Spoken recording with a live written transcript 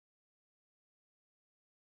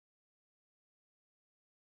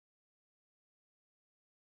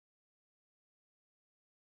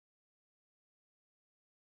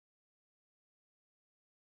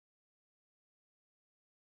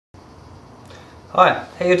Hi,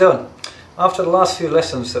 how you doing? After the last few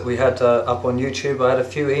lessons that we had up on YouTube, I had a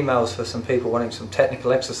few emails for some people wanting some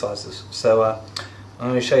technical exercises. So I'm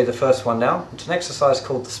going to show you the first one now. It's an exercise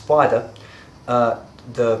called the spider. The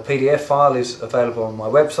PDF file is available on my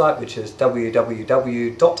website, which is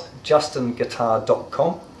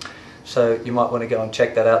www.JustinGuitar.com. So you might want to go and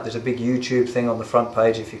check that out. There's a big YouTube thing on the front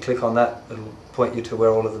page. If you click on that, it'll point you to where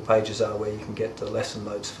all of the pages are, where you can get the lesson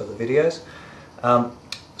notes for the videos.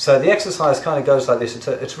 So the exercise kind of goes like this.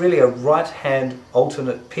 It's really a right hand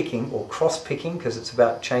alternate picking or cross picking, because it's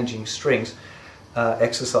about changing strings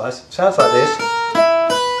exercise. Sounds like this.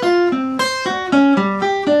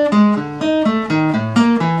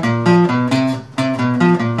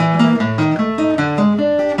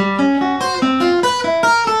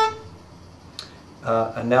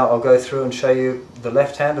 And now I'll go through and show you the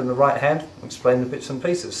left hand and the right hand, and explain the bits and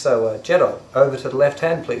pieces. So Jedi, over to the left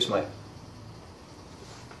hand please, mate.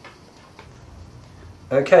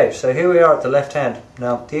 Okay, so here we are at the left hand.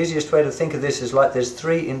 Now the easiest way to think of this is like there's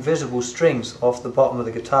three invisible strings off the bottom of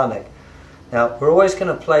the guitar neck. Now we're always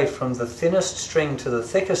going to play from the thinnest string to the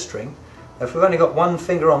thickest string. If we've only got one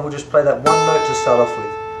finger on, we'll just play that one note to start off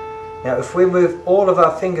with. Now if we move all of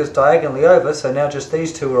our fingers diagonally over, so now just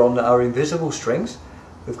these two are on our invisible strings,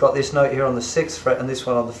 we've got this note here on the 6th fret and this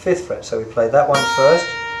one on the 5th fret. So we play that one first,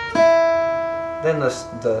 then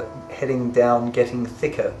the heading down, getting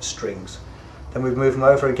thicker strings. Then we move them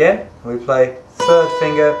over again, and we play third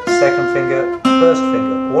finger, second finger, first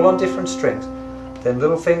finger, all on different strings. Then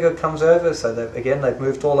little finger comes over, so again they've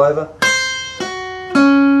moved all over.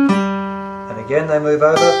 And again they move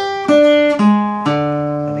over.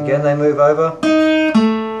 And again they move over.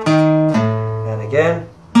 And again.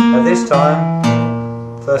 At this time,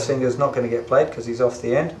 first finger is not going to get played because he's off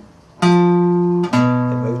the end.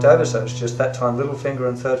 They moved over, so it's just that time little finger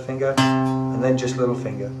and third finger, and then just little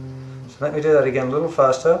finger. Let me do that again a little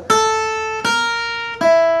faster.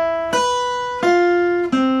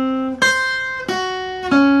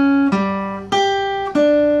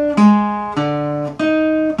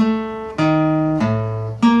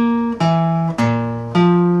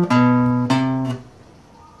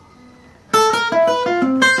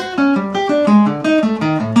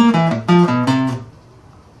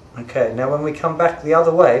 Okay, now when we come back the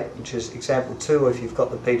other way, which is example 2 if you've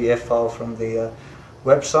got the PDF file from the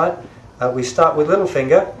website, we start with little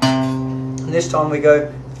finger, and this time we go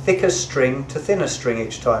thickest string to thinnest string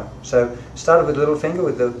each time. So started with little finger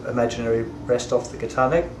with the imaginary rest off the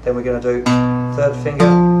guitar neck, then we're going to do third finger,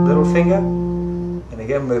 little finger, and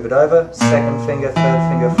again move it over, second finger, third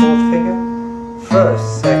finger, fourth finger,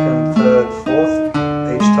 first, second, third, fourth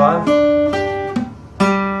each time.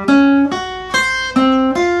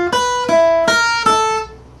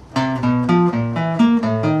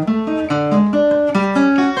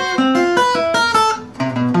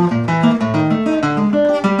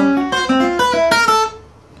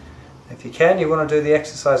 You want to do the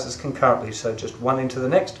exercises concurrently, so just one into the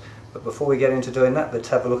next. But before we get into doing that, let's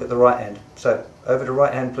have a look at the right hand. So over to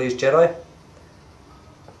right hand please, Jedi.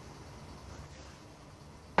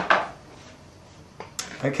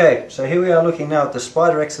 Okay, so here we are looking now at the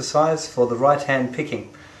spider exercise for the right hand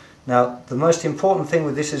picking. Now the most important thing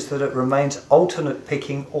with this is that it remains alternate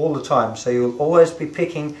picking all the time, so you'll always be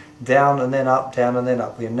picking down and then up, down and then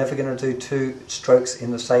up. We're never going to do two strokes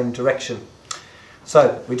in the same direction.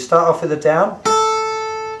 So we'd start off with a down,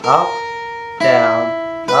 up,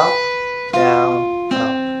 down, up, down,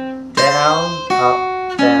 up, down,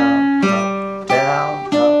 up, down, up,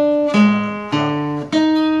 down, up,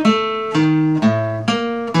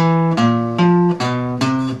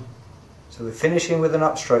 down, up. So we're finishing with an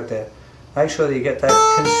upstroke there. Make sure that you get that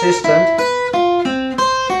consistent.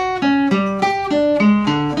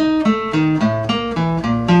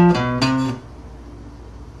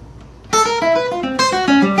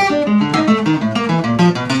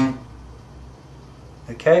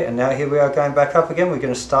 Okay, and now here we are going back up again. We're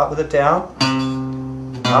going to start with a down,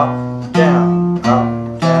 up, down,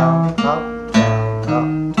 up, down, up, down,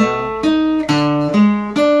 up, down.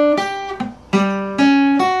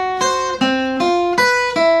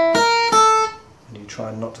 And you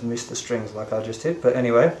try not to miss the strings like I just did, but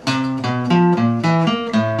anyway.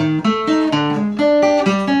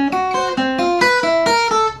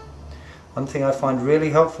 One thing I find really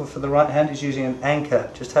helpful for the right hand is using an anchor.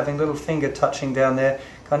 Just having little finger touching down there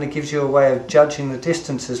kind of gives you a way of judging the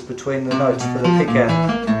distances between the notes for the pick hand.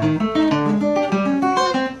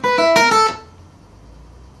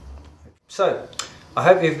 So, I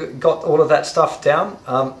hope you've got all of that stuff down.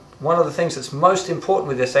 One of the things that's most important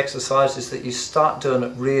with this exercise is that you start doing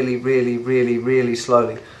it really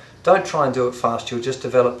slowly. don't try and do it fast, you'll just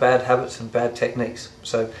develop bad habits and bad techniques.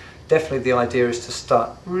 So definitely the idea is to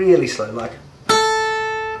start really slow, like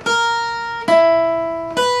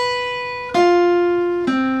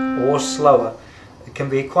or slower. It can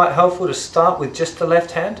be quite helpful to start with just the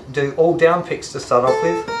left hand, do all down picks to start off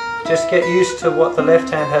with. Just get used to what the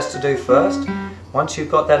left hand has to do first. Once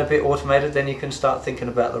you've got that a bit automated, then you can start thinking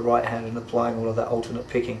about the right hand and applying all of that alternate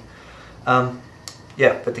picking.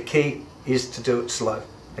 Yeah, but the key is to do it slow.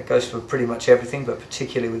 It goes for pretty much everything, but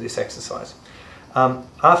particularly with this exercise.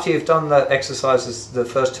 After you've done the exercises, the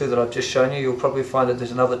first two that I've just shown you, you'll probably find that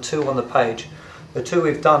there's another two on the page. The two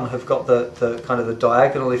we've done have got the kind of the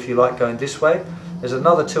diagonal, if you like, going this way. There's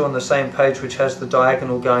another two on the same page which has the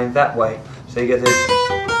diagonal going that way. So you get this,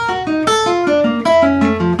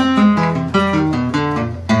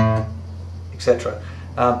 etc.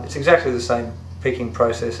 It's exactly the same picking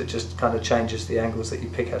process, it just kind of changes the angles that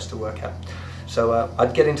your pick has to work at. So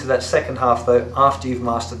I'd get into that second half though after you've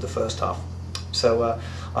mastered the first half. So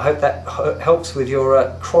I hope that helps with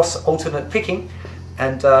your cross alternate picking,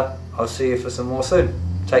 and I'll see you for some more soon.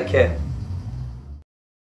 Take care.